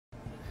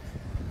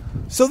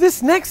So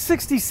this next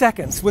 60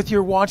 seconds with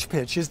your watch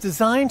pitch is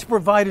designed to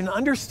provide an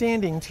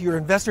understanding to your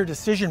investor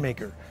decision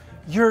maker.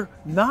 You're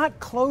not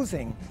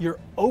closing, you're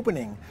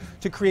opening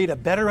to create a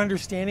better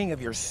understanding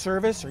of your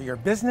service or your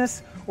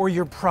business or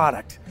your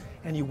product,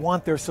 and you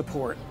want their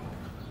support.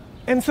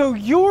 And so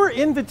your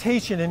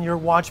invitation in your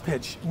watch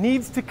pitch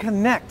needs to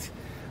connect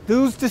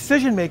those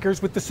decision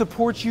makers with the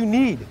support you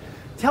need.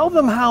 Tell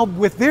them how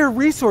with their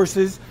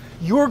resources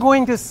you're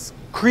going to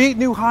create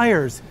new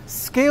hires,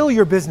 scale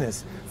your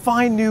business,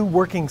 find new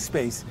working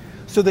space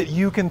so that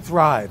you can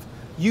thrive.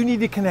 You need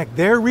to connect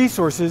their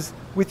resources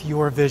with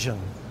your vision.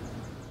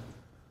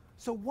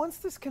 So once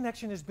this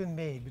connection has been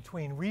made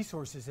between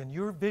resources and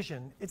your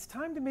vision, it's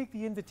time to make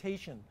the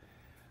invitation.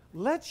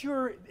 Let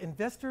your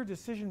investor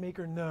decision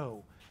maker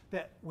know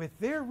that with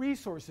their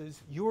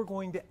resources, you're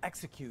going to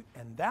execute,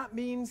 and that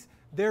means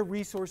their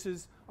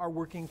resources are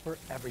working for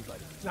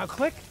everybody. Now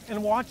click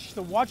and watch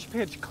the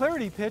WatchPitch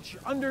Clarity Pitch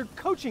under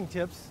Coaching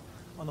Tips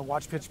on the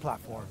WatchPitch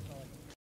platform.